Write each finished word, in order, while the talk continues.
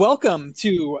Welcome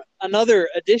to another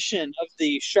edition of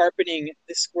the Sharpening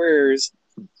the Squares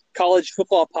college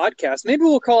football podcast. Maybe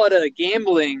we'll call it a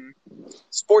gambling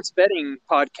sports betting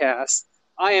podcast.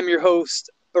 I am your host,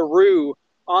 Baru.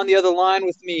 On the other line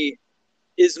with me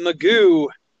is Magoo.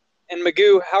 And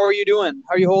Magoo, how are you doing?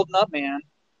 How are you holding up, man?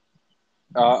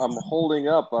 I'm holding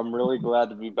up. I'm really glad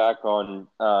to be back on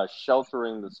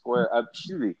sheltering the square.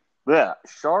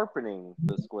 Sharpening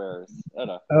the squares.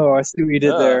 Oh, I see what you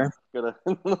did there. Got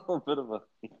a little bit of a.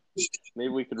 Maybe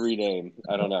we could rename.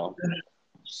 I don't know.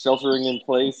 Sheltering in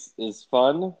place is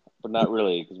fun, but not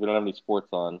really because we don't have any sports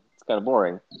on. It's kind of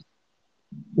boring.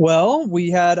 Well, we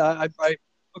had,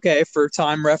 okay, for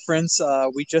time reference,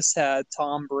 we just had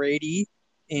Tom Brady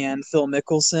and Phil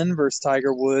Mickelson versus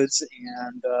Tiger Woods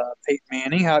and Peyton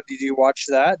Manning. How did you watch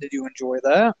that? Did you enjoy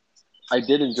that? I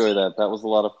did enjoy that. That was a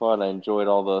lot of fun. I enjoyed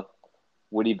all the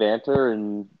witty banter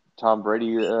and Tom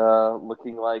Brady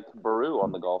looking like Baru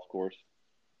on the golf course.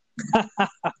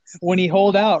 When he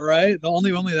holed out, right? The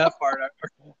only that part.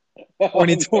 When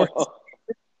he tore.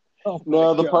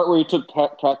 No, the part where he took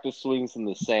practice swings in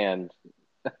the sand.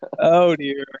 Oh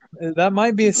dear, that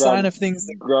might be a sign of things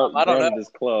to come. I don't know. His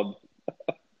club.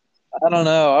 I don't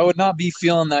know. I would not be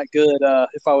feeling that good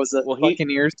if I was a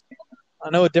Buccaneers fan. I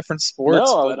know a different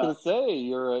sports. No, I was going to say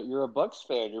you're a Bucs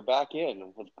fan. You're back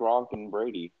in with Gronk and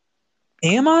Brady.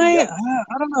 Am I? Yeah.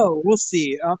 I don't know. We'll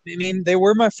see. I mean, they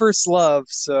were my first love,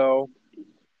 so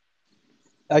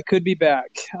I could be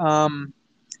back.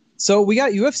 So we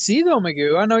got UFC though,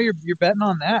 Magoo. I know you're betting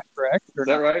on that, correct? Is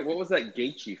that right? What was that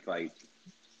Gaethje fight?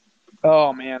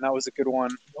 Oh man, that was a good one.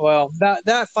 Well,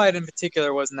 that fight in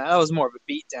particular wasn't that. That was more of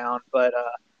a beatdown, but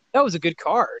that was a good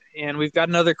card. And we've got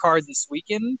another card this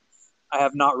weekend. I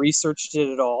have not researched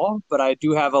it at all, but I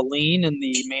do have a lean in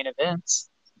the main event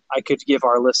I could give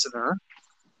our listener.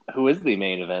 Who is the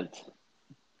main event?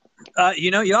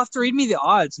 You have to read me the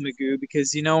odds, Magoo,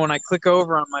 because when I click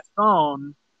over on my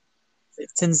phone, it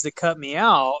tends to cut me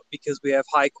out because we have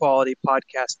high quality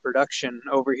podcast production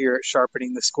over here at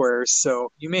Sharpening the Squares. So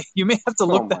you may have to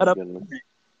look that up. Goodness.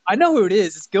 I know who it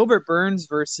is. It's Gilbert Burns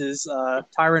versus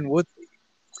Tyron Woodley.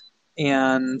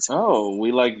 And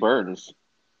we like Burns.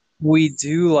 We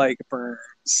do like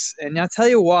Burns. And I'll tell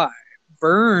you why.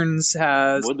 Burns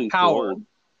has Woodley's power. Old.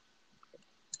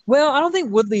 Well, I don't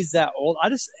think Woodley's that old.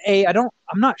 I'm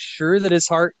not sure that his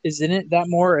heart is in it that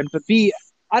more. But B,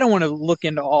 I don't want to look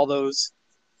into all those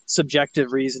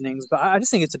subjective reasonings, but I just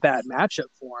think it's a bad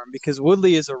matchup for him because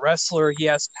Woodley is a wrestler. He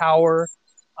has power.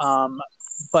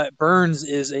 But Burns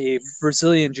is a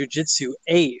Brazilian Jiu-Jitsu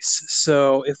ace.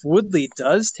 So if Woodley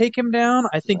does take him down,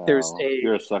 I think there's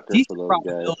you're a sucker decent for those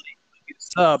probability guys. he gets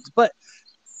subbed.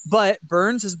 But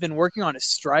Burns has been working on his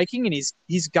striking, and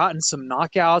he's gotten some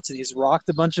knockouts, and he's rocked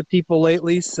a bunch of people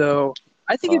lately. So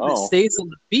I think if it stays on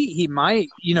the feet, he might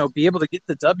be able to get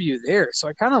the W there. So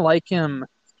I kind of like him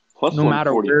plus no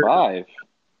matter where. 145.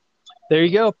 There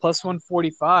you go, plus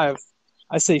 145.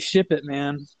 I say ship it,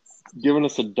 man. Giving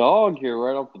us a dog here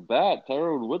right off the bat.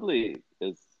 Tyron Woodley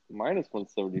is minus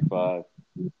 175.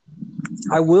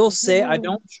 I will say I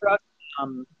don't trust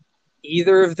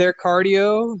either of their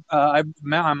cardio. I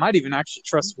might even actually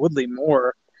trust Woodley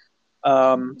more.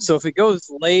 So if it goes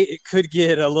late, it could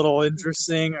get a little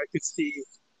interesting. I could see,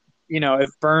 if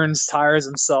Burns tires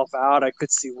himself out, I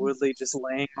could see Woodley just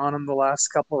laying on him the last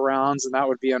couple of rounds, and that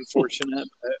would be unfortunate.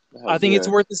 But I think it's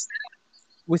worth it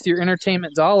with your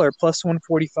entertainment dollar, plus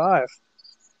 145.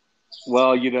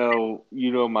 Well,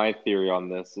 my theory on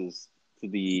this is to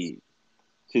the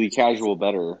casual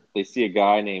bettor. They see a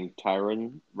guy named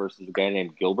Tyron versus a guy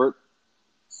named Gilbert.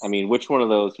 I mean, which one of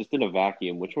those, just in a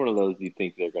vacuum, which one of those do you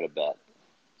think they're going to bet?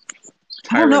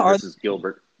 Tyron versus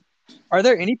Gilbert. Are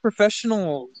there any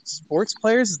professional sports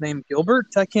players named Gilbert?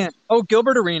 I can't. Oh,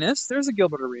 Gilbert Arenas. There's a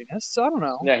Gilbert Arenas. So I don't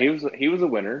know. Yeah, he was a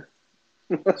winner.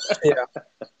 Yeah.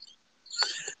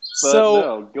 But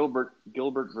no, Gilbert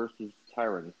versus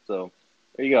Tyron. So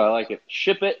there you go. I like it.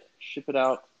 Ship it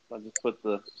out. I'll just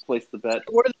place the bet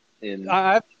in.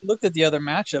 I've looked at the other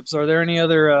matchups. Are there any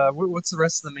other? What's the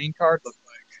rest of the main card look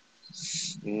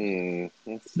like?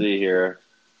 Let's see here.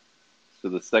 So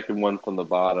the second one from the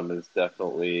bottom is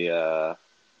definitely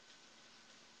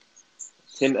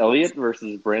Tim Elliott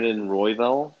versus Brandon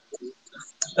Royval.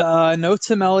 No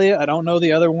Tim Elliott. I don't know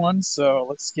the other one, so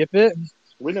let's skip it.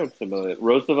 We know Tim Elliott.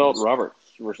 Roosevelt Roberts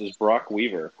versus Brock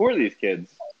Weaver. Who are these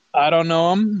kids? I don't know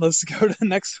them. Let's go to the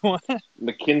next one.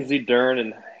 Mackenzie Dern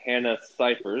and Hannah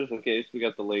Cyphers. Okay, so we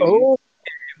got the ladies. Oh,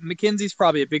 Mackenzie's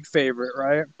probably a big favorite,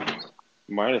 right?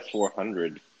 Minus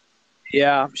 400.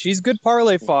 Yeah, she's good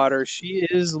parlay fodder. She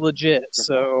is legit.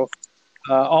 So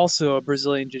also a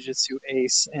Brazilian Jiu-Jitsu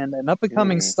ace and an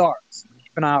up-and-coming Hmm. star. So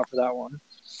keep an eye out for that one.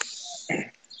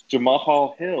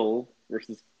 Jamal Hill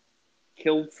versus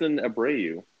Kilson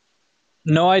Abreu.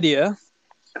 No idea.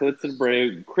 Kilson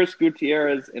Abreu, Chris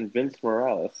Gutierrez, and Vince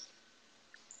Morales.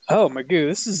 Oh, Magoo,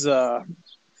 this is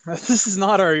this is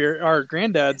not our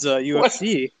granddad's What?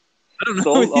 UFC. I don't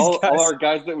So know these all guys. our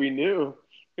guys that we knew.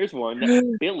 Here's one: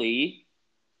 Billy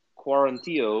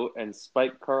Quarantillo and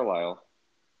Spike Carlisle.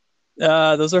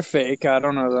 Those are fake. I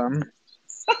don't know them.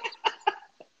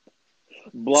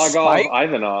 Blagov Spike?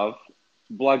 Ivanov,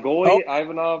 Oh, Blagoy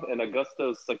Ivanov, and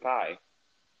Augusto Sakai.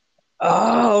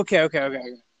 oh, okay.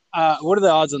 What are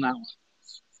the odds on that one?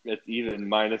 It's even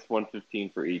minus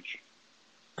 115 for each.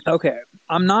 Okay,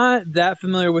 I'm not that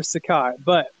familiar with Sakai,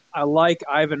 but I like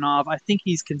Ivanov. I think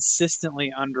he's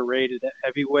consistently underrated at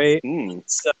heavyweight. Hmm.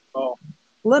 So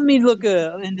let me look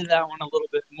into that one a little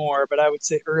bit more. But I would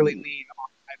say early lean on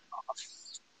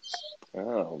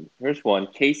Oh, here's one: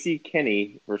 Casey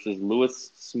Kenny versus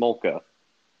Louis Smolka. Ivanov.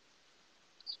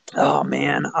 Oh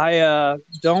man, I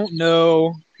don't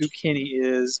know who Kenny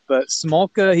is, but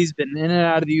Smolka, he's been in and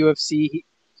out of the UFC.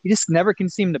 He just never can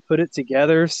seem to put it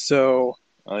together. So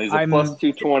He's a plus I'm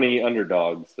 220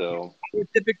 underdog. So I would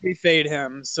typically fade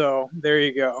him. So there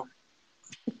you go.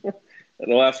 the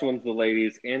last one's the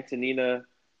ladies: Antonina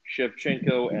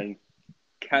Shevchenko and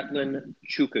Katlyn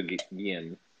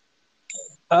Chukagian.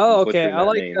 Oh, I'm okay.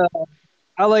 butchering that name.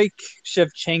 I like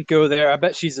Shevchenko there. I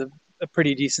bet she's a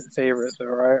pretty decent favorite, though,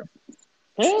 right?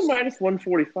 Minus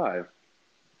 145.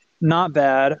 Not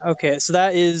bad. Okay, so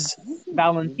that is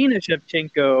Valentina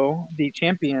Shevchenko, the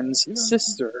champion's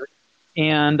sister,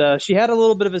 and she had a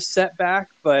little bit of a setback,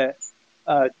 but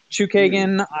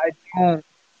Chukagan, I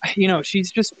don't, she's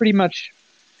just pretty much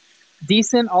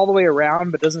decent all the way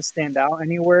around, but doesn't stand out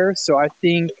anywhere. So I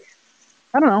don't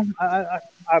know.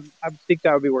 I think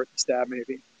that would be worth a stab,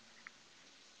 maybe.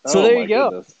 So Oh there my you go. Are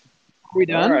goodness. we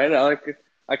All done? right,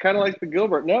 I kind of like the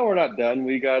Gilbert. No, we're not done.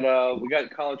 We got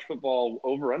college football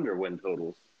over under win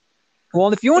totals.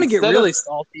 Well, if you want to get Instead of really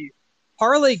salty,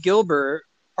 parlay Gilbert,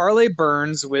 parlay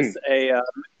Burns with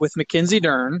Mackenzie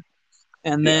Dern,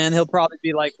 and then he'll yes, probably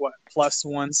be like what plus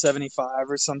 175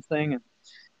 or something, and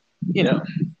you know,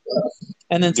 yeah.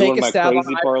 and then Do one take of a my stab on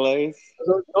crazy parlays,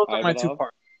 those are my two Ivanov.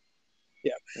 parts.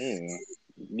 Yeah. Hmm.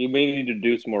 You may need to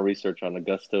do some more research on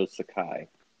Augusto Sakai,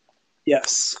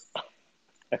 Yes.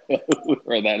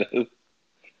 where that is.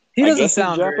 He I doesn't guess he's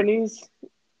sound very. Japanese.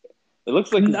 It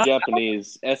looks like he's I,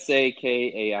 Japanese.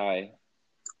 Sakai.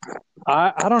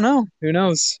 I don't know. Who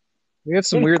knows? We have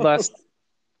some Who weird knows? last.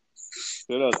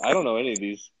 Who knows? I don't know any of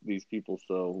these people,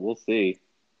 so we'll see.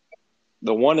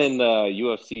 The one in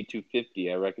UFC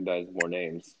 250, I recognize more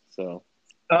names. So,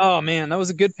 Oh man, that was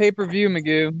a good pay-per-view,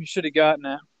 Magoo. You should have gotten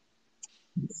it.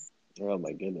 oh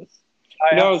my goodness.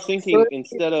 I I was thinking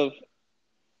instead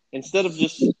of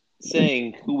just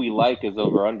saying who we like as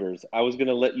over unders, I was going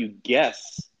to let you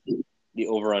guess the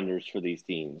over unders for these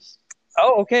teams.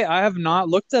 Oh, okay. I have not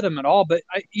looked at them at all, but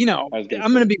I was going to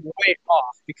I'm going to say, be way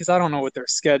off because I don't know what their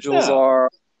schedules no. are.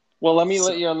 Well, let me So,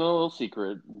 let you on a little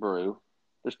secret, Brew.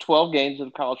 There's 12 games of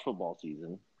the college football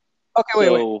season. okay, wait.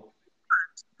 So,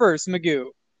 First, Magoo,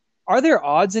 are there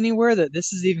odds anywhere that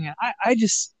this is even?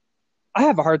 I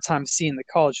have a hard time seeing the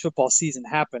college football season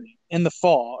happening in the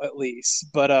fall, at least.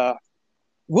 But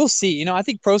we'll see. I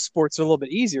think pro sports are a little bit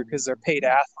easier because they're paid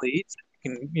athletes.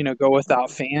 You can go without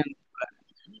fans.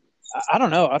 I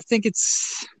don't know. I think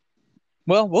it's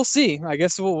well, we'll see. I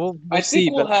guess we'll I think see.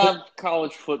 we'll But have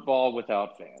college football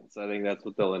without fans. I think that's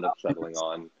what they'll end up settling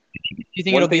on. do you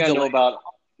think One it'll be thing I know delayed? about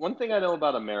one thing I know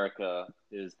about America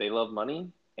is they love money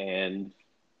and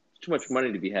too much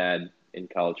money to be had in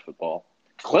college football.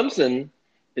 Clemson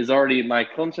is already my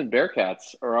Clemson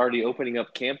Bearcats are already opening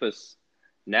up campus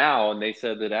now, and they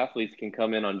said that athletes can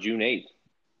come in on June 8th.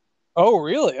 Oh,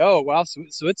 really? Oh, wow.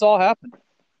 So it's all happening.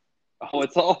 Oh,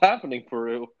 it's all happening,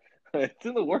 Peru. It's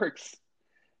in the works.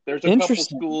 There's a couple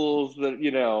Interesting. schools that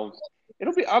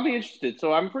I'll be interested.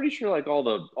 So I'm pretty sure like all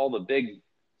the big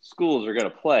schools are going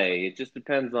to play. It just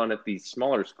depends on if these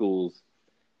smaller schools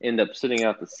end up sitting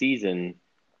out the season,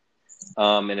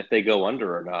 and if they go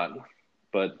under or not.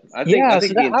 But I Yeah. So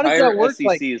think the how does that entire work?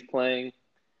 Like, SEC is playing.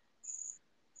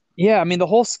 yeah, I mean, the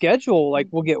whole schedule like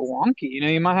will get wonky.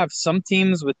 You might have some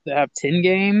teams that have 10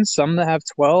 games, some that have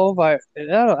 12. I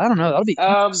don't know. That'll be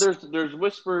interesting. There's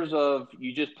whispers of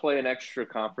you just play an extra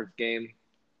conference game.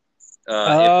 If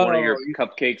one of Oh, your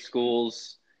cupcake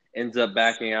schools ends up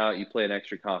backing out, you play an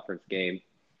extra conference game,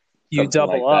 you something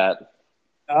double like up. that.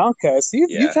 Okay, so you've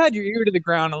Yeah. had your ear to the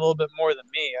ground a little bit more than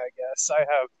me, I guess. I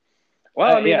have.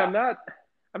 Well, I mean, Yeah.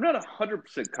 I'm not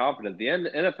 100% confident. The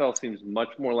NFL seems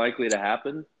much more likely to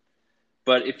happen.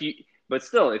 But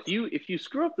still, if you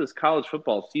screw up this college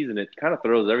football season, it kind of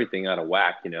throws everything out of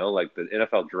whack. Like the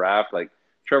NFL draft, like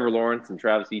Trevor Lawrence and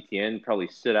Travis Etienne probably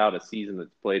sit out a season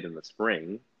that's played in the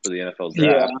spring for the NFL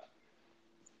Yeah. draft.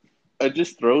 It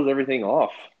just throws everything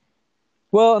off.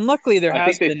 Well, and luckily I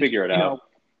think they figure it out.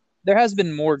 There has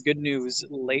been more good news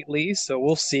lately, so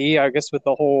we'll see. I guess with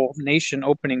the whole nation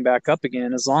opening back up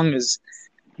again, as long as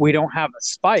we don't have a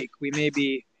spike, we may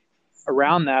be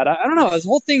around that. I don't know. This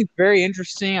whole thing's very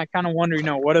interesting. I kind of wonder,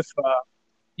 what if,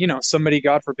 somebody,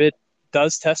 God forbid,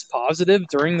 does test positive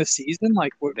during the season?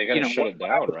 Like, they got to shut it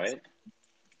down, right?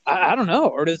 I don't know.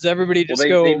 Or does everybody just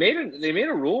go? They made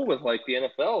a rule with like the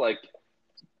NFL, like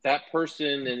that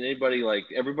person and anybody, like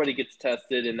everybody gets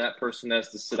tested, and that person has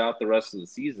to sit out the rest of the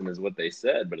season, is what they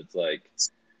said. But it's like,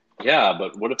 yeah,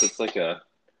 but what if it's like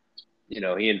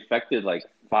he infected like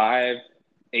 5,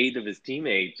 8 of his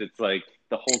teammates? It's like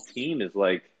the whole team is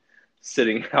like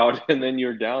sitting out, and then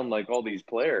you're down like all these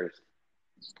players.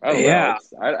 I don't know.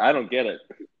 I don't get it.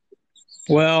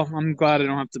 Well, I'm glad I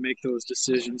don't have to make those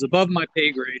decisions above my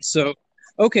pay grade. So,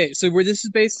 okay, so where this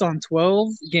is based on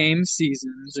 12 game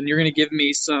seasons, and you're going to give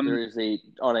me some. There is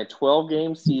on a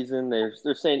 12-game season. They're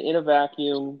saying in a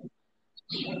vacuum.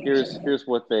 Here's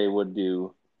what they would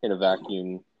do in a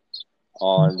vacuum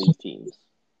on these teams.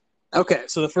 Okay,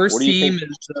 so the first team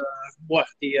is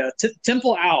the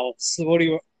Temple Owls. So what do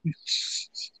you?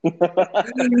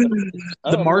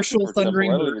 The Marshall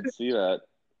Thundering. I don't even see that.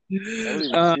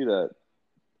 See that.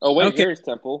 Oh wait, okay. Here's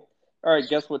Temple. All right,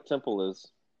 guess what Temple is?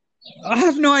 I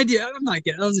have no idea. I'm not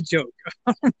getting. That was a joke.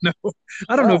 I don't know.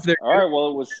 I don't know if they're. All right. Well,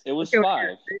 it was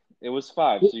 5. It was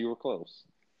 5, so you were close.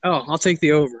 Oh, I'll take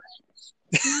the over.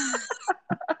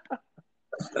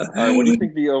 All right. What do you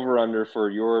think the over/under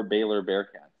for your Baylor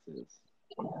Bearcats is?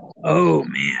 Oh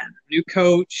man, new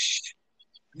coach.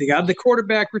 They got the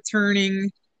quarterback returning.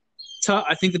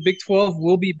 I think the Big 12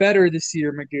 will be better this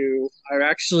year, Magoo. I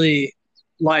actually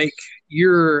like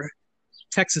your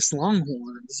Texas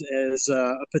Longhorns as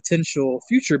a potential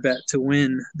future bet to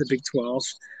win the Big 12.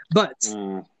 But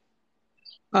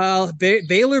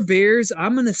Baylor Bears,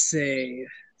 I'm going to say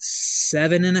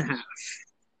 7.5.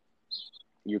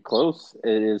 You're close.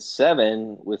 It is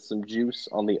 7 with some juice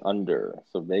on the under.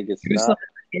 So Vegas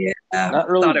not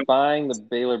really buying the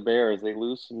Baylor Bears. They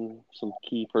lose some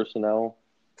key personnel.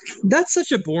 That's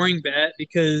such a boring bet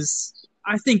because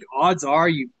I think odds are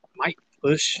you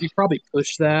probably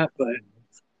push that, but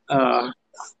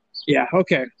yeah,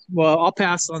 okay. Well, I'll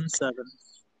pass on 7.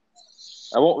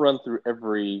 I won't run through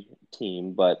every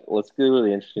team, but let's go to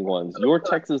the interesting ones. Your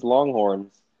Texas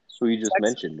Longhorns, who you just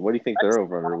mentioned, what do you think their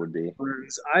over-under would be?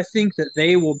 I think that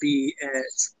they will be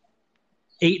at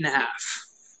 8.5.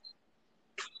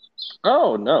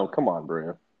 Oh, no. Come on,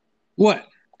 Bruno. What?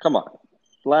 Come on.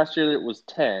 Last year it was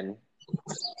 10.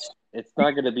 It's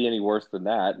not going to be any worse than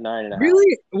that. 9.5.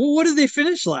 Really? Well, what did they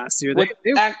finish last year?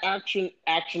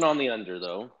 Action on the under,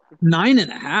 though.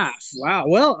 9.5. Wow.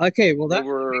 Well, okay. Well, what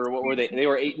were they? They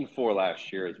were 8-4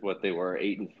 last year. Is what they were.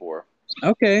 8-4.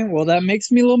 Okay. Well, that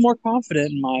makes me a little more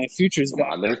confident in my futures.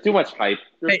 Come on, there's too much hype.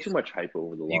 There's too much hype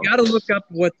over the long. You got to look up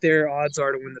what their odds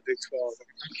are to win the Big 12.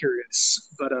 I'm curious,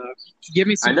 but give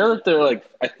me some. I know that they're like.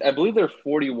 I believe they're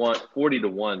 40 to 1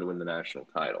 to win the national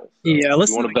title. So yeah,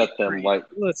 let's. You want to bet them?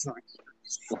 Let's not.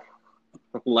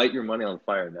 Light your money on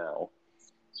fire now.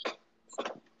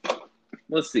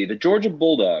 Let's see. The Georgia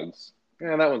Bulldogs.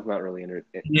 Yeah, that one's not really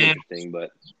interesting,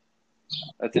 but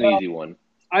that's an easy one.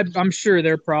 I'm sure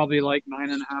they're probably like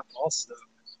 9.5 also.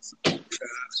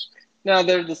 No,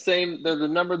 they're the same. They're the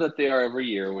number that they are every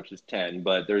year, which is 10,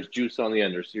 but there's juice on the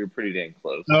under, so you're pretty dang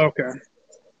close. Okay.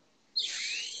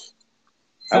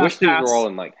 I wish these were all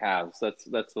in like halves.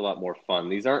 That's a lot more fun.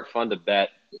 These aren't fun to bet.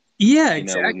 Yeah,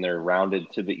 exactly. When they're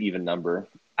rounded to the even number.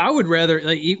 I would rather,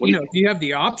 if you have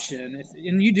the option,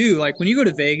 and you do, like when you go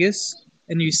to Vegas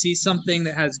and you see something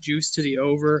that has juice to the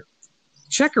over,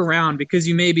 check around because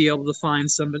you may be able to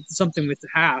find something with the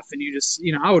half, and you just,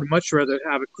 I would much rather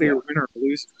have a clear winner or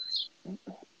loser.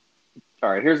 All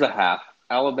right, here's a half.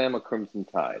 Alabama Crimson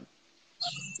Tide.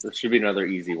 This should be another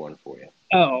easy one for you.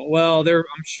 Oh, well, they're,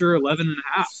 I'm sure, 11.5,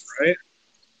 right?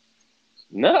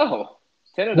 No,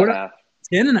 10.5.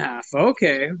 10.5.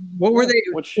 Okay. What were they?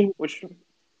 Which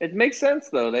it makes sense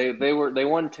though. They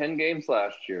won 10 games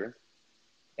last year,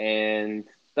 and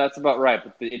that's about right.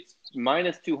 But it's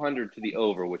minus 200 to the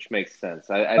over, which makes sense.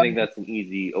 I think that's an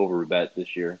easy over bet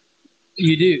this year.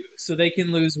 You do, so they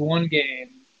can lose one game.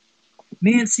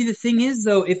 Man, see the thing is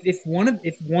though, if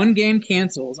one game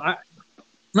cancels,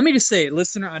 let me just say,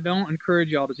 listener, I don't encourage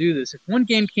y'all to do this. If one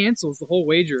game cancels, the whole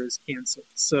wager is canceled.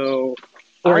 So,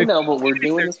 or I if, know, but we're if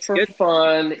doing there's this for schedule,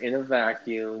 fun in a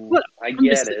vacuum. what I I'm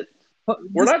just get it.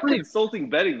 We're not disclaimer. consulting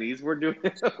betting these. We're doing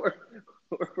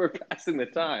we're passing the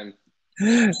time.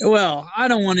 Well, I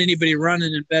don't want anybody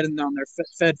running and betting on their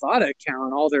Fedvada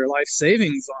account all their life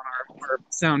savings on our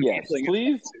sound Yes, gambling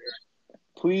please, advice here.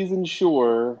 please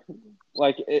ensure.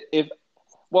 Like if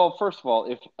well, first of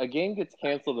all, if a game gets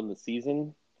canceled in the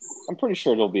season, I'm pretty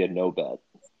sure it'll be a no bet.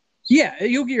 Yeah,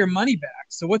 you'll get your money back.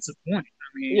 So what's the point?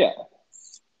 I mean, Yeah,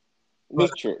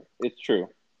 but it's true. It's true.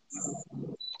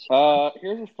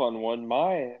 Here's a fun one.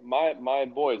 My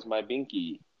boys, my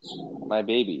binky, my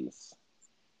babies.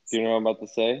 Do you know what I'm about to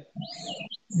say?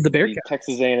 the The Bearcat.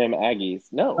 Texas A&M Aggies.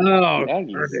 No, the Oh,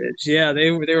 Aggies. garbage. Yeah,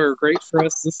 they were great for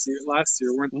us this year, last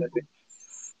year, weren't they?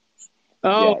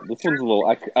 Oh, Yeah, this one's a little.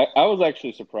 I was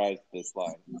actually surprised at this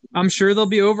line. I'm sure they'll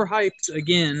be overhyped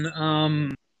again.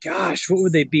 Gosh, what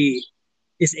would they be?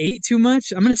 Is 8 too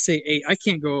much? I'm gonna say 8. I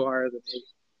can't go higher than 8.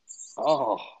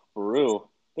 Oh, Peru.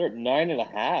 They're at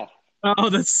 9.5. Oh,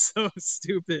 that's so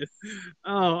stupid.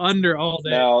 Oh, under all day.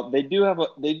 Now they do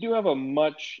have a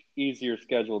much easier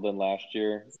schedule than last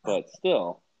year, but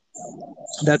still,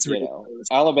 That's you know, ridiculous.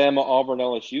 Alabama, Auburn,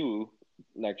 LSU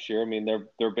next year. I mean,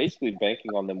 they're basically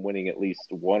banking on them winning at least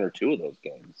one or two of those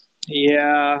games.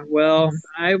 Yeah, well,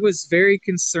 I was very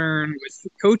concerned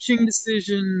with coaching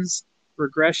decisions,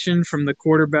 regression from the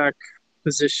quarterback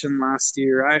position last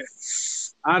year.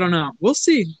 I don't know. We'll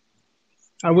see.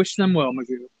 I wish them well,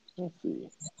 Magoo. Let's see.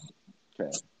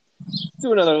 Okay,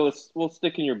 do another. We'll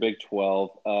stick in your Big 12.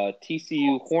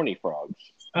 TCU Horny Frogs.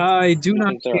 I do What do you not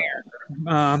think they're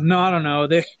care. No, I don't know.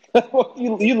 They well,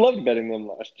 you loved betting them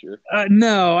last year.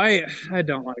 no, I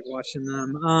don't like watching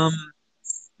them.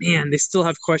 Man, they still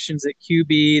have questions at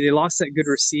QB. They lost that good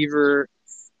receiver.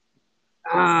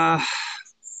 Uh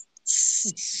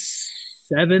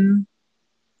 7.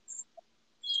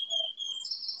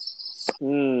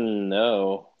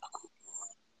 No.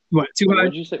 What? Too Wait, high?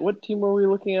 what did you say? What team were we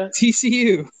looking at?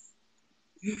 TCU.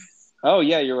 Oh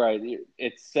yeah, you're right.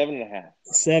 It's 7.5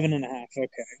 7.5. Okay,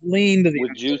 lean to the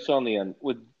with under. juice on the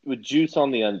with juice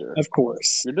on the under. Of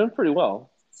course. You're doing pretty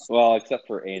well. Well, except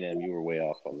for A&M, you were way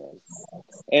off on those,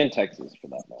 and Texas for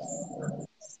that matter.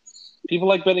 People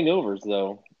like betting overs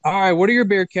though. All right, what are your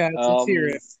Bearcats? Let's hear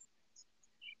Um. it.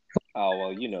 Oh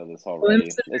well, you know this already.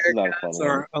 Clemson This is not a fun Bearcats one.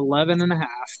 are 11.5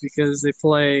 because they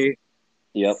play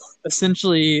Yep.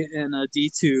 essentially in a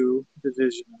D2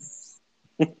 division.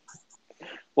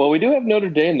 Well, we do have Notre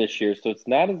Dame this year, so it's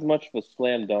not as much of a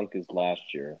slam dunk as last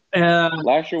year. Uh,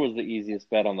 Last year was the easiest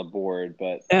bet on the board,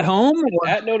 but at home, it's or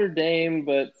at Notre Dame.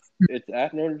 But it's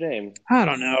at Notre Dame. I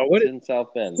don't know. It's in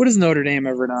South Bend. What has Notre Dame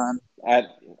ever done? I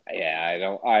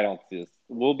yeah, I don't see this.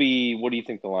 We'll be. What do you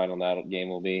think the line on that game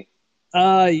will be?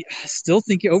 I still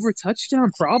think over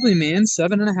touchdown, probably, man.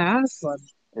 7.5.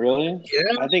 Really? Yeah,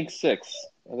 I think 6.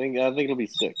 I think it'll be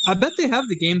 6. I bet they have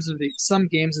some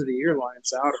games of the year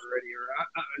lines out already, or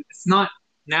if not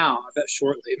now, I bet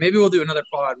shortly. Maybe we'll do another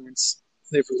pod once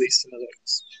they've released some of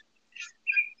those.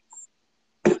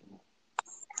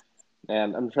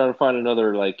 And I'm trying to find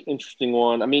another like interesting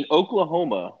one. I mean,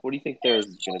 Oklahoma. What do you think theirs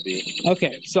is going to be?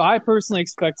 Okay, so I personally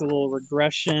expect a little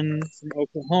regression from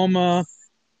Oklahoma,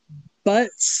 but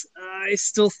I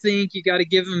still think you got to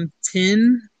give them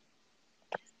 10,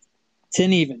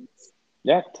 10 even.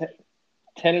 Yeah,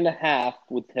 10.5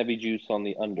 with heavy juice on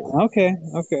the under. Okay.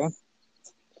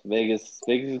 Vegas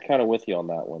is kind of with you on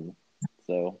that one.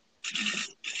 So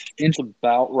it's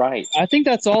about right. I think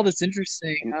that's all that's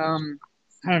interesting.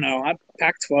 I don't know.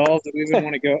 Pac-12. Do we even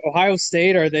want to go? Ohio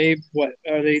State? Are they what?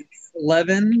 Are they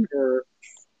 11 or?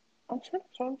 I'm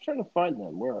trying to find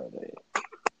them. Where are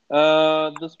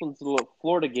they? This one's a little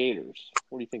Florida Gators.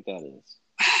 What do you think that is?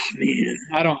 Man,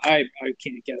 I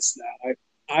can't guess that.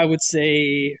 I would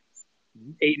say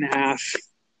 8.5.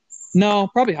 No,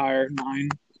 probably higher, 9.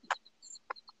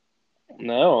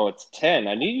 No, it's 10.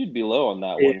 I knew you'd be low on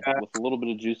that one with a little bit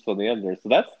of juice on the under.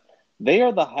 So they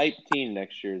are the hype team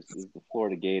next year is the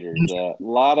Florida Gators. A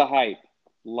lot of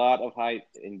hype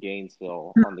in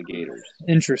Gainesville on the Gators.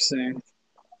 Interesting.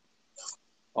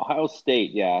 Ohio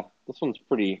State, yeah, this one's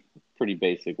pretty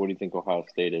basic. What do you think Ohio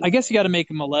State is? I guess you got to make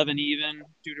them 11 even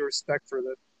due to respect for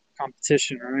the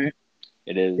competition, right?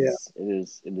 It is. Yeah. It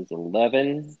is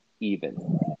 11 even.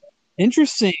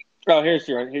 Interesting. Oh, here's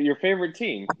your favorite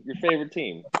team. Your favorite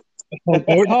team. Oh,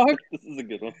 Bodog? This is a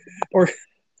good one. Or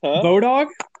Bodog?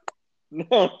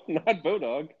 No, not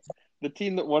Bodog. The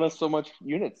team that won us so much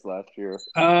units last year.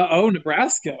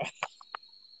 Nebraska.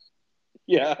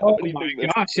 Yeah. Oh my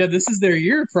gosh! Yeah, this is their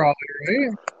year, probably,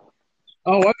 right?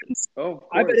 Oh, Oh, of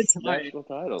I bet course, it's high. national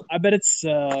title. I bet it's.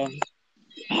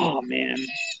 Oh man,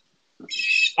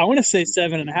 I want to say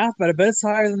 7.5, but I bet it's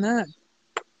higher than that.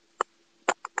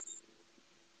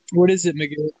 What is it,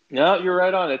 Miguel? No, you're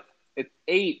right on it. It's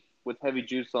 8 with heavy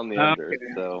juice on the under. Okay.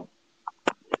 So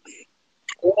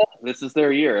this is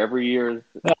their year. Every year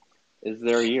is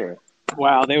their year.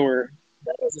 Wow, that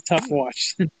was a tough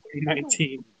watch in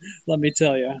 2019. Let me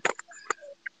tell you,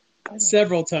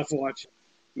 several tough watches.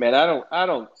 Man, I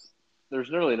don't. There's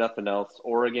really nothing else.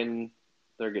 Oregon,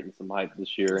 they're getting some hype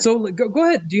this year. So go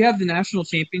ahead. Do you have the national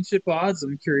championship odds?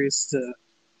 I'm curious to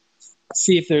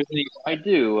see if there's any. I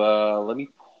do. Let me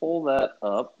pull that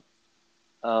up.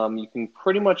 You can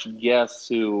pretty much guess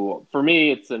who. For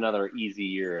me, it's another easy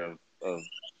year of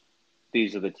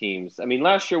these are the teams. I mean,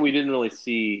 last year we didn't really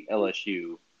see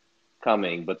LSU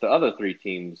coming, but the other three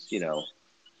teams, Oh,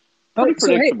 pretty so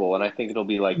hey, predictable, and I think it'll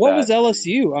be like what was that.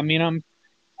 LSU? I mean,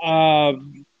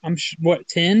 what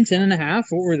 10.5?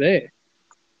 What were they?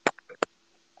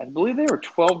 I believe they were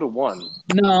 12-1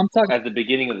 No, at the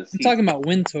beginning of the I'm talking season. about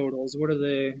win totals. What are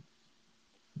they?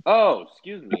 Oh,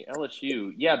 excuse me,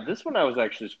 LSU. Yeah, this one I was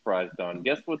actually surprised on.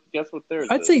 Guess what? Guess what theirs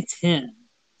I'd is. say 10.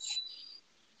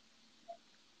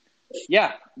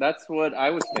 Yeah, that's what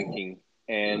I was thinking,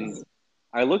 and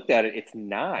I looked at it. It's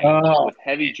 9 Oh, with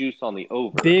heavy juice on the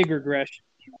over. big regression.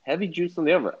 Heavy juice on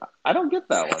the over. I don't get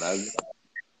that one.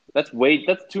 That's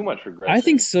too much I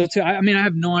think regression. so too. I mean, I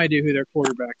have no idea who their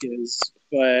quarterback is,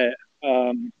 but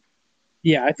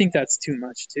yeah, I think that's too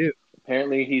much too.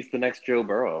 Apparently, he's the next Joe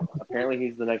Burrow. Apparently,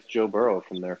 he's the next Joe Burrow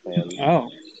from their fans. Oh,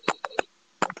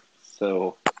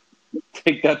 So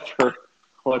take that for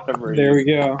whatever it there we is.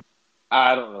 go.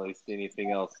 I don't really see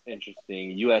anything else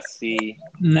interesting. USC.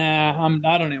 Nah,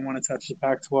 I don't even want to touch the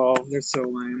Pac-12. They're so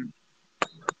lame.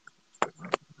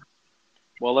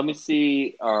 Well, let me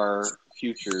see our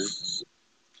futures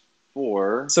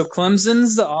for So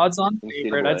Clemson's the odds-on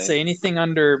favorite. I'd NCAA. say anything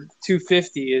under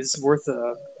 250 is worth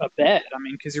a bet. I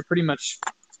mean, because you're pretty much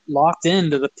locked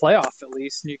into the playoff at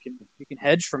least, and you can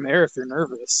hedge from there if you're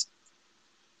nervous.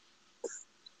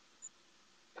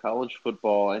 College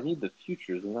football. I need the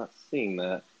futures. I'm not seeing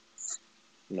that.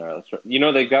 No, that's right.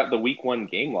 They've got the week 1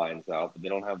 game lines out, but they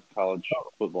don't have college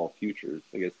football futures.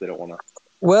 I guess they don't want to.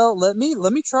 Well, let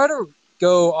me try to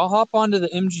go. I'll hop onto the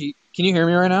MG. Can you hear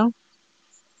me right now?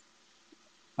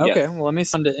 Okay, Yes. well let me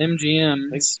send to MGM.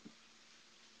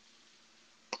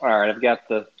 All right.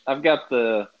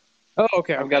 Oh,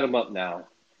 okay. I've got them up now.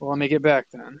 Well, let me get back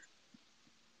then.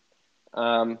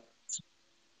 Um,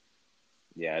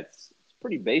 yeah, it's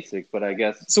pretty basic, but I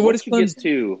guess So what is once you get Clemson?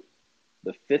 to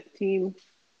the 15,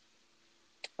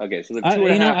 okay, so they're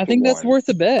 2.5 I to think that's 1. worth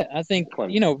a bet. I think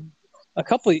Clemson. I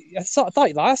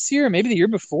thought last year, maybe the year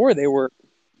before, they were.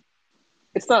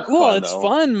 It's not Well, fun it's though.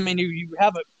 fun. I mean, you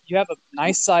have a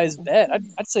nice size bet.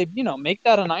 I'd say make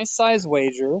that a nice size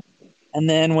wager, and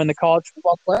then when the college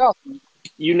football playoff,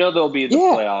 They'll be in the yeah,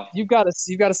 playoff, you've got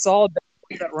a solid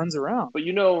bet that runs around. but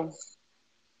you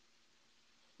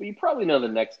probably know the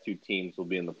next two teams will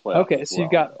be in the playoff Okay, as so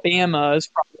you've well. got Bama as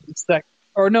probably the second,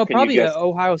 or no, Can you probably guess?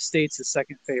 Ohio State's the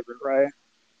second favorite, right?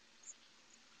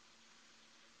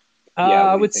 Yeah, I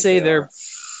what do you would think say they they're are?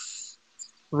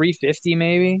 350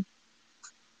 maybe.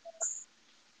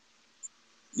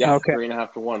 Yeah, Okay.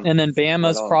 3.5 to 1. And then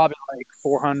Bama's Right on. probably like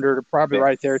 400 or probably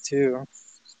right there too.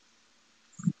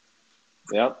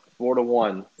 Yep,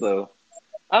 4-1. So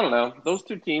I don't know. Those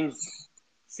two teams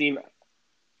seem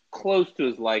close to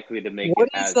as likely to make it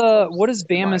as close, What is in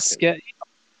my Bama's opinion. schedule?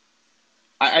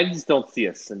 I just don't see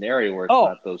a scenario where it's Oh,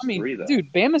 not those I mean, three, though.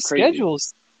 dude, Bama's Crazy. schedule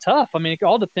is tough. I mean, it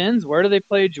all depends. Where do they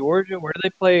play Georgia? Where do they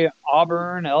play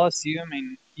Auburn, LSU? I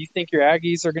mean, you think your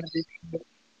Aggies are going to be?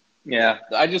 Yeah,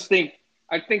 I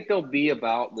think they'll be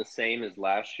about the same as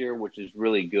last year, which is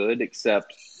really good,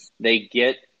 except they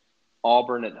get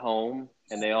Auburn at home,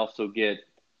 and they also get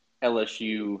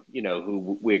LSU,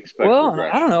 who we expect Well, I don't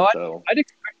regression. know. So, I'd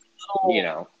expect a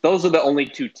little. those are the only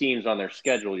two teams on their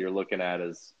schedule you're looking at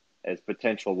as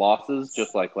potential losses,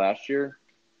 just like last year.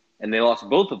 And they lost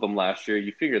both of them last year.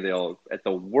 You figure at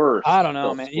the worst, I don't know,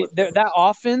 they'll man. split those. That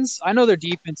offense, I know their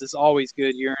defense is always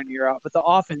good year in year out, but the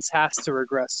offense has to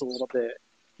regress a little bit.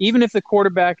 Even if the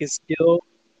quarterback is skilled,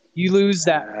 you lose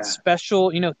that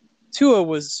special. Tua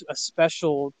was a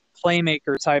special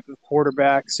playmaker type of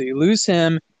quarterback, so you lose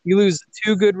him. You lose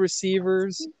two good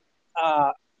receivers.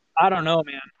 I don't know,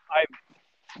 man.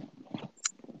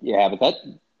 Yeah, but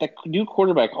that new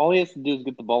quarterback, all he has to do is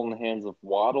get the ball in the hands of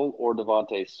Waddle or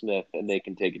Devontae Smith, and they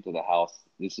can take it to the house.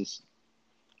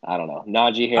 I don't know.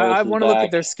 Najee Harris I is want to look at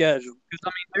back. their schedule because I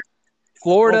mean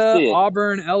Florida, see it.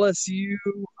 Auburn, LSU.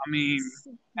 I mean,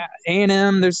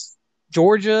 A&M. There's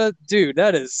Georgia. Dude,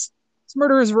 it's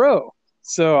murderer's row.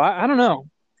 So I don't know.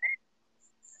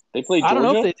 They play I don't know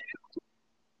if Georgia? they do.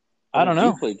 I don't They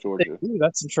know. do play If Georgia. they do,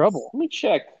 that's in trouble. Let me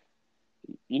check.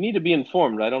 You need to be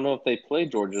informed. I don't know if they play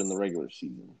Georgia in the regular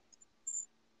season.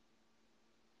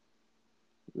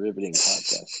 Riveting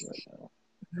podcast right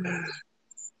now.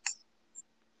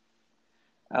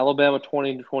 Alabama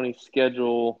 2020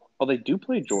 schedule. Oh, they do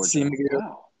play Georgia.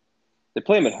 Wow. They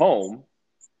play them at home.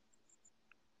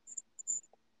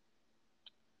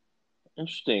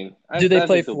 Interesting. Do they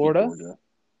play Florida?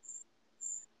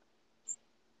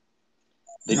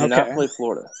 They do not play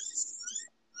Florida.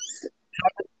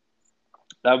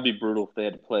 That would be brutal if they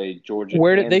had to play Georgia.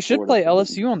 They should play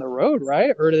LSU on the road,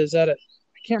 right? Or is that I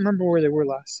can't remember where they were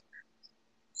last.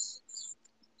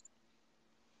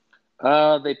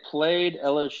 They played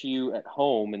LSU at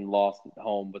home and lost at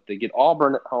home, but they get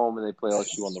Auburn at home and they play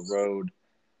LSU on the road.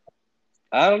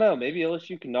 I don't know. Maybe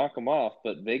LSU can knock them off,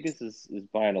 but Vegas is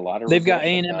buying a lot of. They've got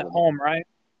A&M at home, right?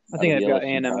 I think they've got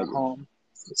A&M at home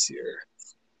this year.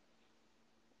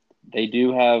 They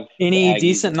do have any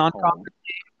decent non-conference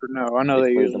games? Or no, I know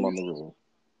they play them on the road.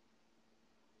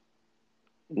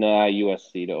 Nah,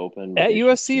 USC to open. At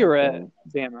USC or at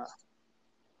Bama?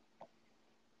 I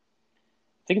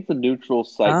think it's a neutral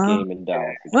site game in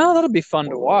Dallas. Well, that'll be fun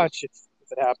to watch if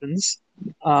it happens.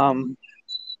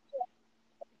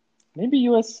 Maybe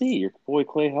USC, your boy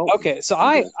Clay Helton. Okay, so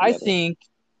I think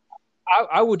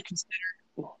I would consider.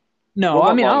 No,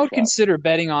 I mean I would consider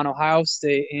betting on Ohio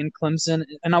State and Clemson,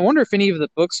 and I wonder if any of the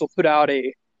books will put out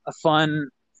a fun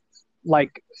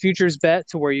like futures bet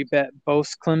to where you bet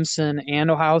both Clemson and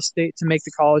Ohio State to make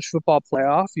the college football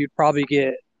playoff. You'd probably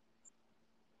get.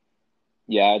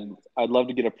 Yeah, I'd love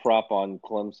to get a prop on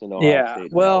Clemson. Ohio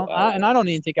State. Well, I don't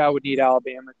even think I would need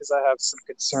Alabama because I have some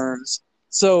concerns.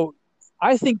 So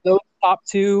I think those top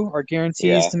two are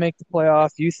guarantees to make the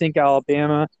playoff. You think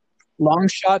Alabama. Long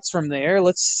shots from there.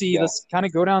 Let's see. Yeah. Let's kind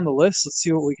of go down the list. Let's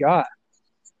see what we got.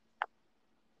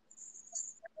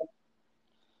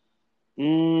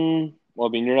 Well, I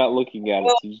mean, you're not looking at it.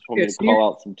 So you just want me to call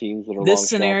out some teams that are this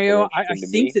scenario. I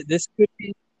think that this could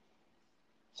be.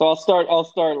 So I'll start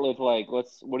with like what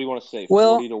do you want to say?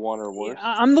 40 to 1 or worse?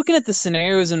 I'm looking at the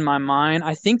scenarios in my mind.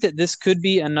 I think that this could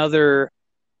be another.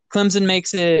 Clemson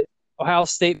makes it. Ohio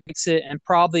State makes it, and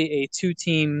probably a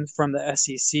 2-team from the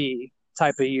SEC.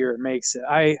 Type of year it makes it.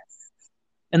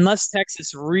 Unless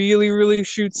Texas really, really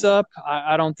shoots up,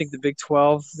 I don't think the Big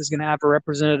 12 is going to have a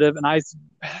representative. And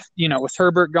with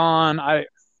Herbert gone,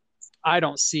 I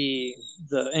don't see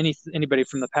anybody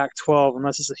from the Pac-12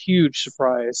 unless it's a huge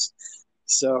surprise.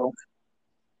 So,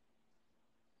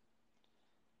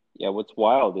 yeah, what's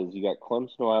wild is you got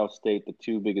Clemson, Ohio State, the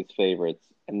two biggest favorites,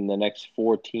 and the next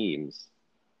 4 teams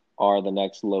are the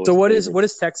next lowest. So what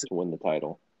is Texas to win the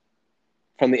title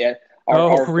from the?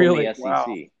 Really? From the SEC.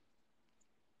 Wow.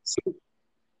 So,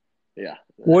 yeah.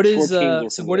 What is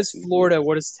Florida?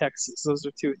 What is Texas? Those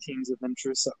are 2 teams of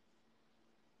interest. So.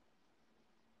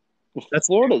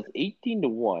 Florida's 18 to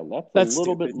 1. That's a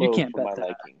little bit low for my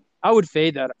liking. I would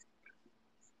fade that.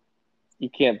 You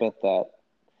can't bet that.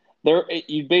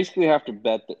 You basically have to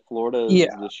bet that Florida is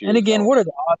this year. And again, what are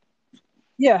the odds?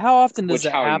 Yeah, how often does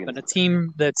that happen? A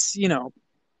team that's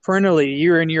perennially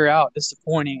year in year out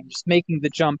disappointing, just making the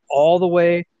jump all the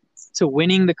way to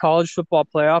winning the college football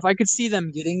playoff. I could see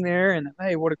them getting there, and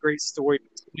hey, what a great story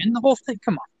to win the whole thing.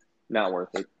 Come on, not worth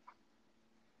it.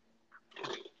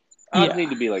 I need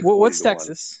to be like. What's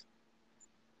Texas?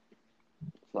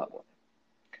 It's not one.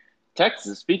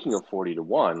 Texas. Speaking of 40 to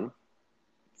 1.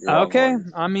 Okay,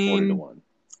 I mean, 40 to 1.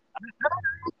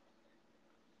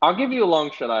 I'll give you a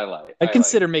long shot. I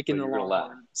consider making the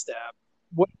long stab.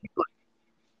 What do you like?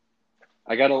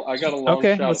 I got a long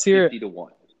shot. Let's hear 50 to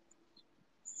 1.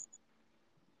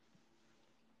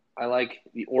 I like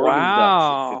the Oregon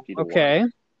Ducks at 50 to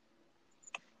 1.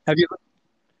 Have you?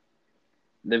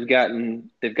 They've got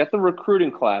the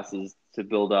recruiting classes to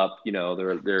build up.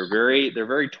 They're very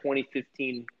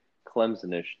 2015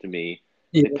 Clemson-ish to me.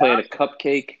 They play at a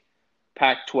cupcake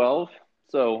Pac-12,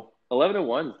 so 11 to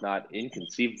 1 is not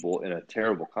inconceivable in a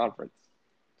terrible conference.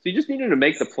 So you just needed to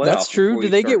make the playoffs. That's true. Do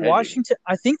they get Washington?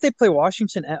 I think they play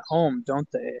Washington at home, don't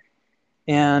they?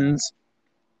 And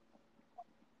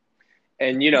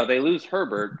they lose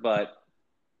Herbert, but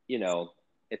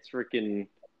it's freaking.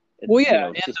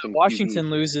 And Washington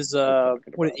loses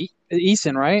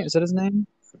Eason, right? Is that his name?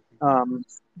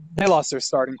 They lost their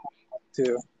starting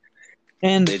too,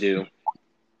 and they do.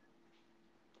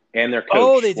 And their coach.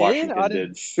 Oh, they Washington did. I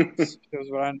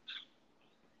didn't.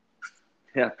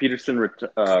 Yeah, Peterson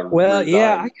Well,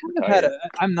 yeah, I kind of had retired.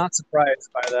 I'm not surprised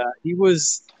by that.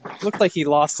 Looked like he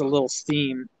lost a little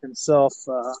steam himself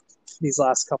these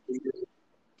last couple of years.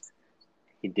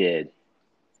 He did.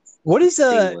 What is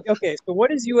Seamless. okay? So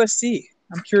what is USC?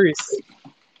 I'm curious.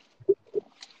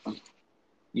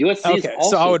 USC is Okay, also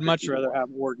so I would much 51. rather have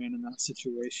Oregon in that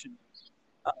situation.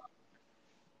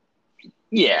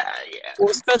 Yeah. Well,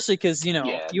 especially because Yeah,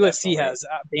 USC definitely. has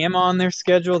Bama on their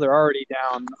schedule. They're already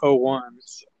down 0-1,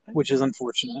 which is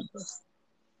unfortunate.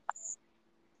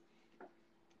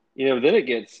 Then it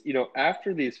gets,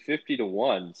 after these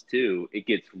 50-1s too, it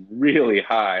gets really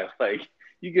high. Like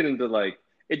you get into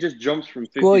it just jumps from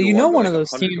 50 Well, to 1 to one of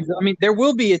those 100 teams. to 1. I mean, there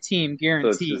will be a team So it's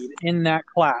guaranteed just, in that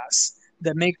class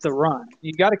that make the run.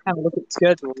 You got to kind of look at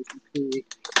schedules and see.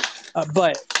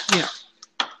 But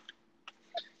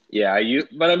yeah,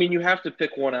 but I mean, you have to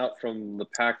pick one out from the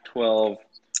Pac-12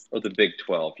 or the Big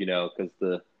 12, because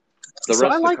the so rest I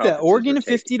of the like that. conferences Oregon are at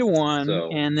 50-1,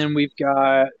 so, and then we've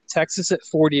got Texas at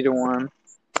 40-1.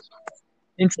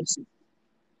 Interesting.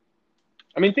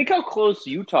 I mean, think how close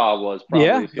Utah was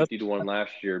probably 50-1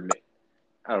 last year.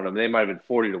 I don't know, they might have been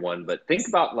 40-1, but think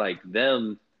about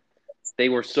them. They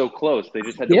were so close. They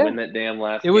just had to win that damn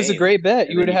last game. It was a great bet.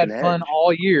 You would have had fun hedge.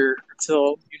 all year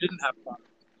until you didn't have fun.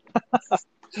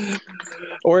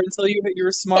 Or until you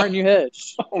were smart and you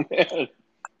hedged. Oh, man.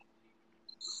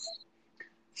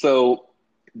 So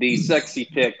the sexy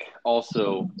pick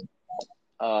also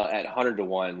at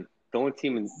 100-1. The only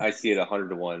team I see at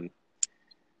 100-1,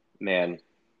 man,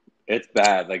 it's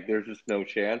bad. There's just no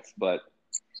chance. But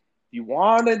you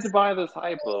wanted to buy this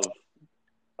hype of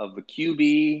the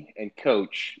QB and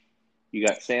coach. You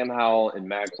got Sam Howell and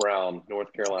Mac Brown,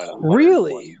 North Carolina.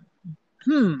 Really?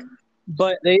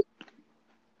 But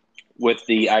with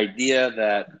the idea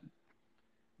that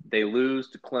they lose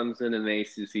to Clemson in the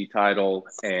ACC title,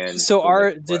 and so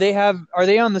are they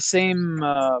on the same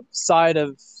side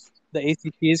of the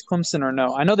ACC as Clemson or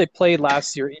no? I know they played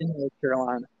last year in North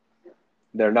Carolina.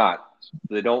 They're not.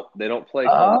 They don't play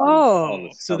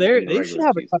Clemson. So they should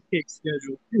have a cupcake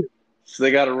schedule too. So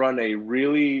they got to run a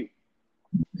really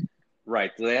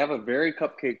right. So they have a very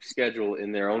cupcake schedule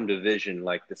in their own division,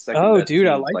 like the second best teams,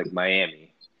 I like it.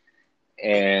 Miami,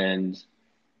 and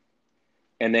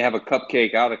they have a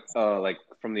cupcake out of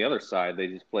from the other side. They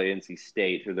just play NC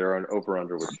State, who their own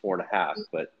over/under was 4.5.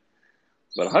 But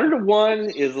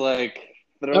 100-1 is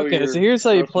okay. So here's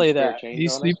how you play that.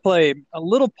 You play a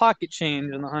little pocket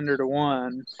change on the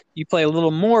 100-1. You play a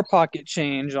little more pocket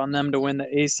change on them to win the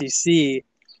ACC.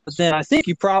 But then I think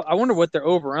I wonder what their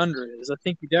over/under is. I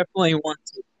think you definitely want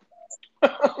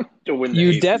to win.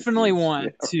 You definitely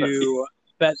want to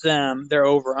bet them their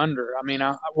over/under. I mean,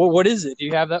 what is it? Do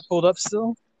you have that pulled up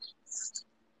still?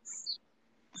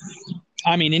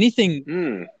 I mean,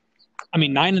 anything. I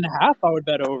mean, 9.5. I would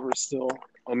bet over still.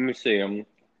 Let me see.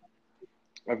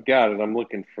 I've got it. I'm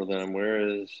looking for them. Where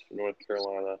is North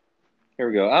Carolina? Here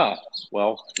we go.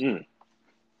 Well.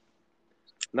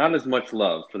 Not as much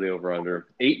love for the over/under.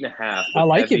 8.5. I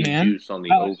like it, man. Juice on the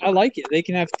over. I like it. They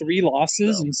can have 3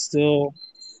 losses and still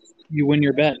you win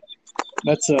your bet.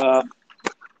 That's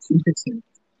interesting.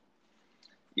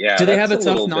 Yeah. Do they have a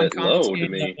tough non-conference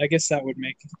game? I guess that would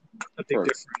make a big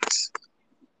difference.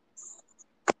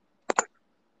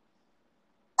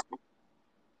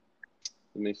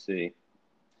 Let me see.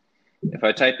 If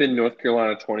I type in North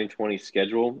Carolina 2020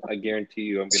 schedule, I guarantee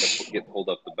you I'm going to get pulled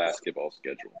up the basketball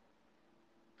schedule.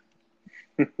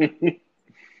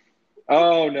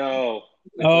 Oh no!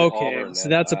 Okay, Auburn, so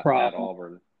that's a problem.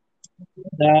 Auburn.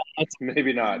 That's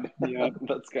maybe not. Yeah,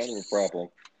 that's kind of a problem.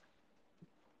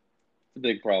 It's a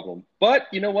big problem. But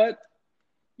you know what?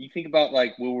 You think about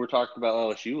when we were talking about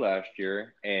LSU last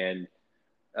year, and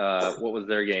what was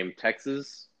their game?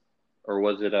 Texas, or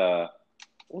was it what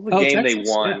was the game Texas,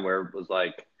 they won where it was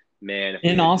man, if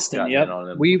in Austin?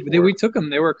 Yep, we took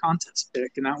them. They were a contest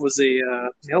pick, and that was a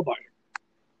nail biter.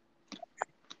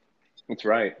 That's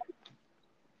right.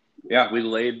 Yeah, we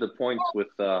laid the points with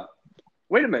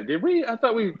wait a minute, did we? I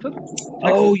thought we took Texas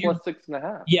plus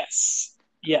 6.5.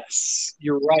 Yes.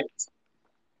 You're right.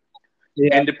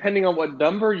 Yeah. And depending on what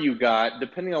number you got,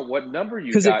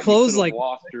 because it closed like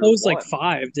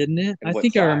 5, didn't it? I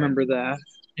think I remember that.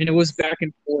 And it was back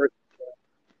and forth.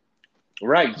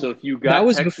 Right. So if you got that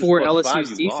was Texas before plus LSU's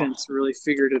 5, defense really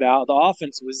figured it out. The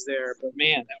offense was there, but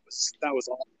man, that was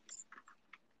awful.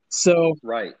 So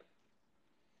right.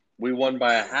 We won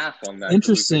by a half on that.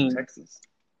 Interesting. Texas.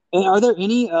 And are there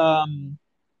any? I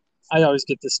always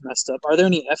get this messed up. Are there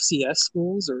any FCS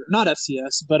schools, or not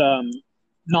FCS, but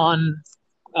non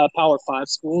Power 5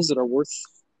 schools that are worth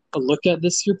a look at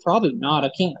this year? Probably not. I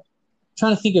can't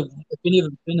trying to think if any of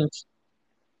them finished.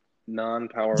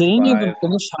 Non-power Did any of them 5.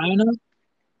 finish high enough?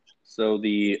 So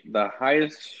the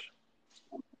highest,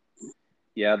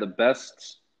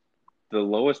 the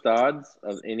lowest odds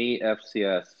of any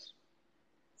FCS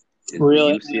is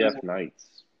Really? the UCF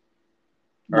Knights.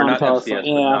 Or not Non-power 5. FCS, but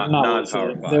Yeah, not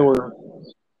non-power 5. They were.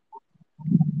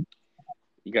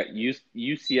 You got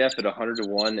UCF at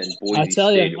 100-1 and I Boise tell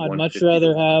State you, at I'd much 150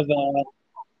 rather to 1. have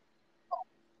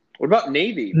What about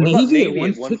Navy? What about Navy at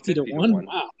Navy at 150 to 1? 1.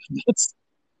 Wow, that's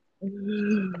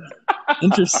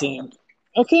interesting.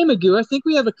 Okay, Magoo, I think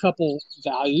we have a couple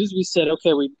values. We said,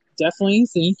 okay, we definitely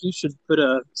think you should put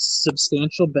a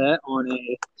substantial bet on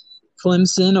a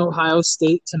Clemson, Ohio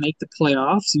State to make the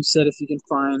playoffs. You said if you can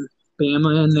find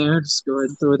Bama in there, just go ahead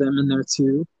and throw them in there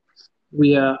too.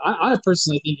 I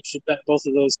personally think you should bet both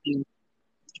of those teams.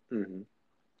 Mm-hmm.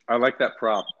 I like that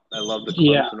prop. I love the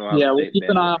Clemson Ohio State we'll keep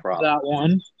an eye out for that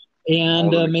one. And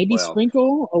maybe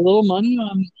sprinkle a little money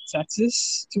on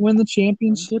Texas to win the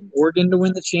championship, Oregon to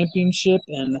win the championship,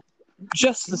 and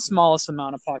just the smallest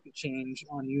amount of pocket change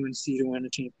on UNC to win a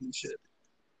championship.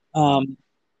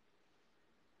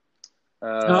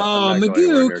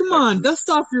 Magoo, come on, dust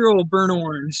off your old burnt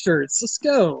orange shirts. Let's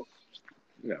go.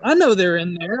 No. I know they're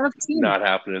in there. I've seen Not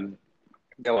happening.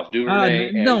 Don't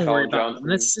worry about them.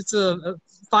 It's a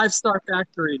 5-star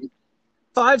factory.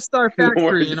 5-star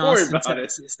factory in Austin,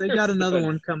 Texas. They got another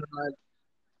one coming right.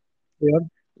 Yep.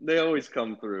 They always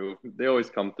come through.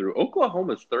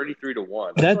 Oklahoma's 33 to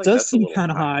 1. That does seem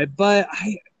kind of high, but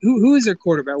who is their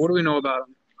quarterback? What do we know about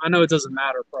him? I know it doesn't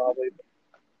matter probably.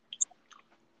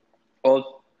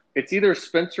 Well, it's either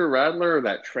Spencer Rattler or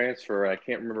that transfer. I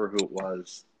can't remember who it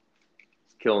was.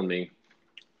 It's killing me.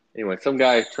 Anyway, some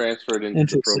guy transferred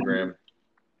into the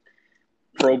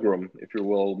program, if you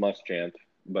will, Muschamp.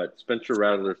 But Spencer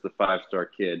Rattler's the 5-star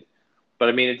kid. But,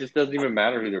 I mean, it just doesn't even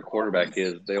matter who their quarterback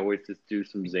is. They always just do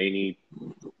some zany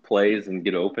plays and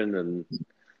get open. And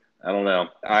I don't know.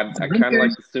 I kind of like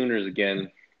the Sooners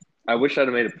again. I wish I'd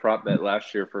have made a prop bet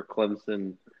last year for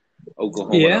Clemson,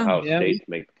 Oklahoma, and Ohio State to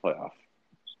make the playoff.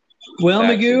 Well,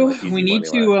 Magoo, we need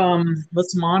to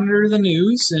let's monitor the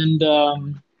news. And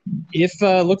if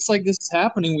looks like this is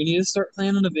happening, we need to start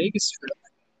planning a Vegas trip.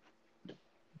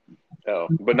 Oh,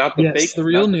 but not the fake, the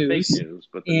real news. Fake news,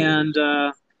 but the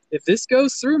news. If this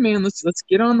goes through, man, let's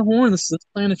get on the horn. Let's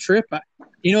plan a trip.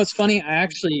 It's funny.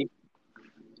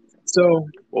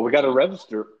 We got to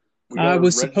register. I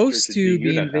was supposed to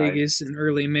be in Vegas in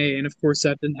early May, and of course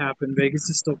that didn't happen. Vegas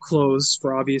is still closed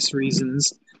for obvious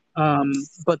reasons.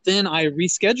 But then I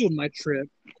rescheduled my trip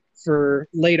for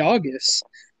late August,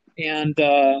 and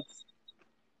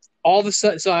all of a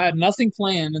sudden, so I had nothing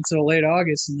planned until late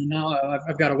August, and then now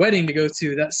I've got a wedding to go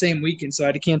to that same weekend, so I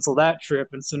had to cancel that trip,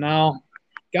 and so now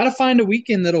got to find a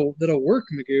weekend that'll work,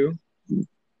 Magoo.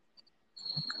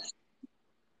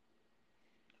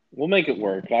 We'll make it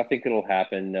work. I think it'll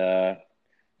happen.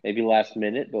 Maybe last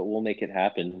minute, but we'll make it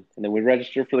happen. And then we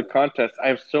register for the contest. I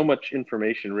have so much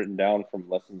information written down from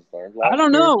lessons learned. I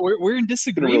don't know. We're in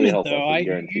disagreement, though.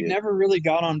 You never really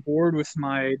got on board with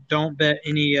my don't bet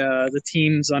any the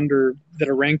teams that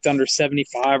are ranked under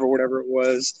 75 or whatever it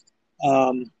was.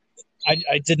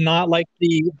 I did not like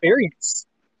the variance.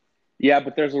 Yeah,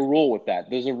 but there's a rule with that.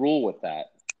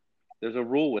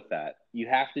 You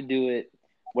have to do it.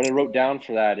 What I wrote down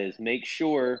for that is make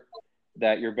sure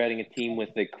that you're betting a team with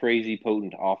a crazy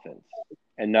potent offense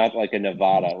and not like a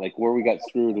Nevada. Like where we got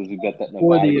screwed was we bet that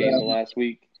Nevada game last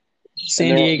week.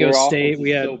 San Diego State. We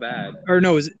had so bad. Or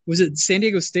no, was it San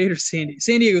Diego State or San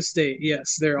Diego State?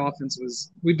 Yes, their offense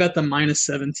was. We bet them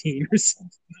 -17 or something.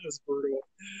 That was brutal.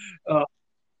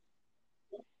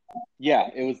 Yeah,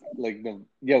 it was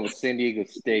it was San Diego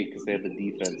State because they had the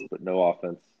defense but no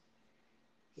offense.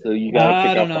 So you got to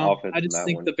pick up the offense. I just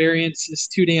think the variance is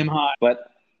too damn high. But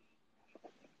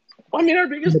I mean, our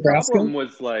biggest problem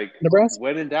was Nebraska?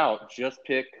 when in doubt, just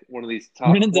pick one of these top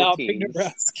 4 teams. Pick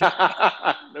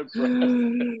Nebraska.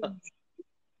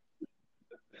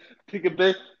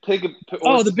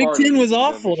 The Big Ten was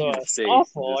awful to us.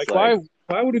 Awful.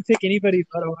 Why would we pick anybody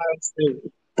but Ohio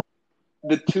State?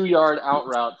 The 2-yard out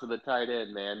route to the tight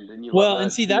end, man.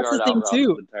 And see, that's the thing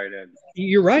too.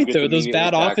 You're right, though. Those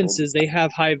bad offenses, they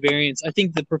have high variance. I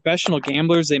think the professional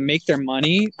gamblers, they make their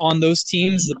money on those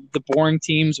teams, the boring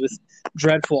teams with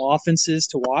dreadful offenses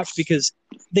to watch, because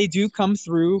they do come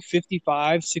through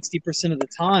 55, 60% of the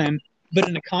time. But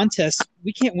in a contest,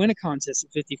 we can't win a contest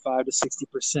at 55 to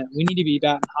 60%. We need to be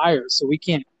batting higher, so we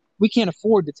can't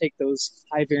afford to take those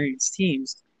high variance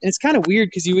teams. And it's kind of weird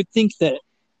because you would think that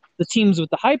the teams with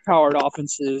the high-powered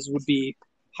offenses would be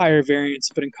higher variance.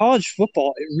 But in college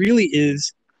football, it really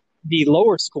is the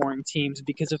lower scoring teams,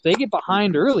 because if they get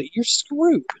behind early, you're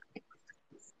screwed.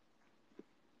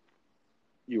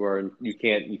 You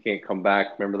can't come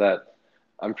back. Remember that?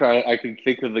 I can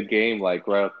think of the game like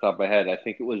right off the top of my head. I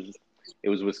think it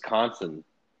was Wisconsin.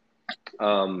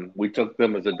 We took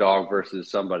them as a dog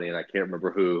versus somebody, and I can't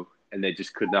remember who, and they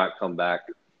just could not come back.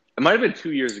 It might have been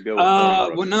 2 years ago.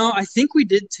 Well, no, I think we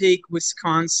did take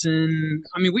Wisconsin.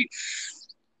 I mean,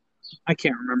 I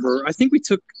can't remember. I think we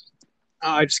took.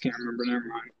 I just can't remember. Never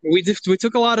mind. We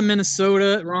took a lot of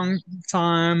Minnesota at wrong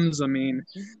times. I mean,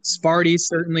 Sparty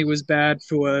certainly was bad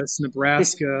for us.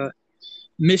 Nebraska,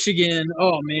 Michigan.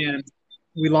 Oh man,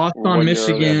 we lost on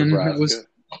Michigan. It was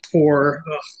poor.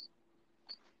 Ugh.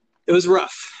 It was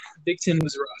rough. Big Ten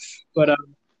was rough, but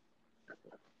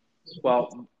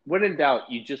well, when in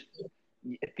doubt, you just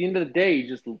at the end of the day, you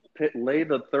just lay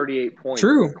the 38 points.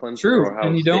 True,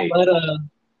 and you don't let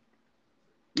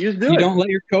you just do you don't let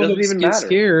your coach get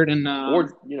scared and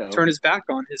or, turn his back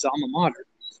on his alma mater.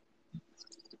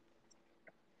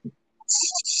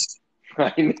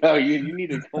 I know you need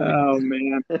to. Oh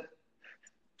man!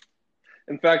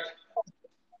 In fact,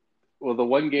 well, the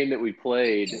one game that we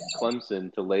played,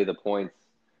 Clemson, to lay the points,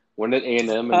 wasn't it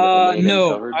A&M?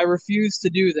 No, covered? I refused to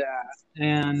do that,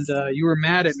 and you were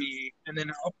mad at me. And then,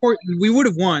 of course, we would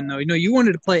have won, though. You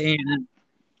wanted to play A&M.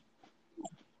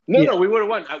 No, we would have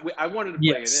won. I wanted to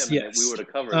play A&M, and we would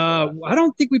have covered. I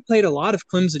don't think we played a lot of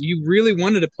Clemson. You really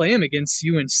wanted to play him against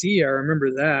UNC. I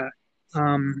remember that.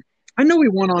 I know we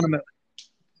won on him.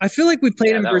 I feel like we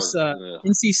played him versus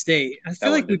NC State. I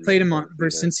feel like we played him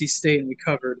versus NC State, and we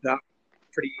covered that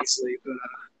pretty easily. But,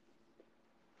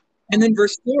 and then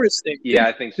versus Florida State. Yeah,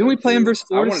 I think so. Didn't we play him versus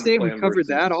Florida State? We covered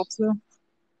that also.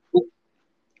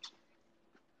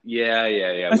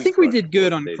 Yeah. I think we did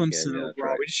good on Clemson overall.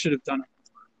 Right. We just should have done it.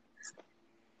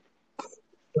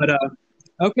 But,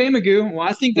 okay, Magoo. Well,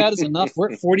 I think that is enough.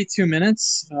 We're at 42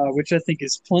 minutes, which I think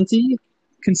is plenty,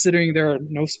 considering there are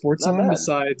no sports on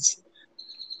besides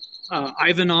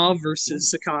Ivanov versus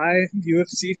Sakai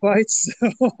UFC fights.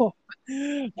 So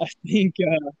I think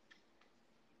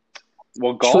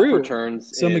well, golf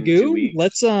returns. So Magoo,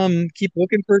 let's keep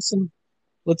looking for some.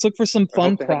 Let's look for some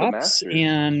fun props,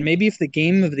 and maybe if the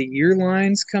game of the year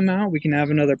lines come out, we can have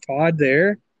another pod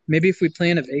there. Maybe if we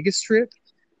plan a Vegas trip,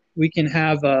 we can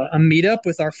have a meetup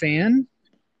with our fan,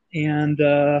 and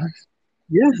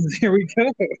there we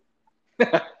go.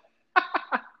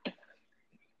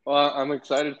 Well, I'm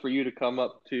excited for you to come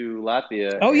up to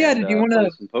Latvia. Oh yeah, did you want to play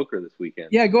some poker this weekend?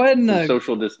 Yeah, go ahead and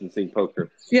social distancing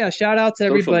poker. Yeah, shout out to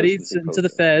everybody, to the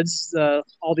feds,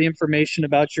 all the information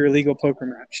about your illegal poker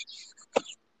match.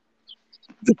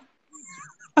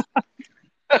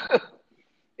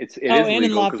 It is and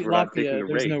in Latvia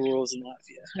there's no rules in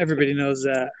Latvia. Everybody knows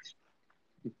that.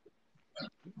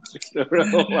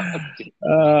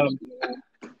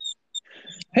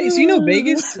 Hey, so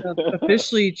Vegas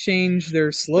officially changed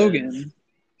their slogan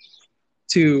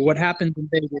to "What happens in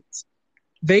Vegas."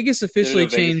 Vegas officially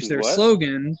changed their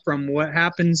slogan from "What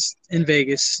happens in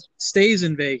Vegas stays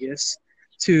in Vegas"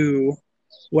 to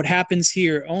 "What happens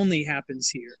here only happens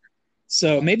here."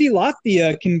 So maybe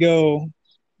Latvia can go.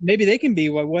 Maybe they can be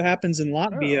what happens in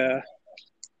Latvia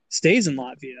stays in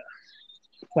Latvia.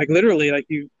 Like literally, like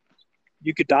you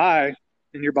could die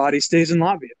and your body stays in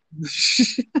Latvia.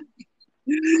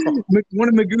 One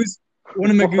of Magoo's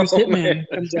hitmen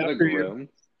comes after you.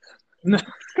 It's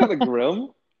kind of grim.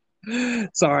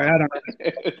 Sorry, I don't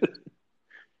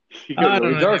know. I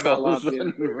don't know about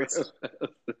Latvia.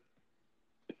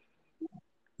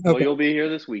 Well, you'll be here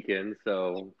this weekend,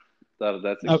 so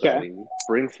that's exciting. Okay.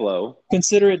 Bring Flo.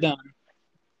 Consider it done.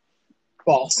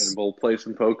 False. And we'll play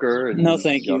some poker. And no,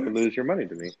 thank you. You can lose your money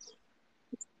to me.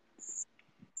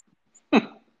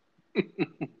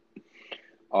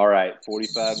 All right,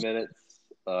 45 minutes.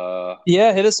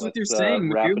 Hit us with your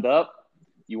saying. Wrap it up.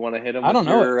 You want to hit them? I don't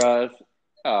know.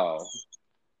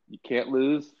 You can't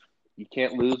lose. You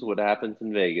can't lose what happens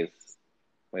in Vegas.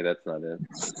 Wait, that's not it.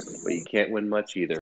 But you can't win much either.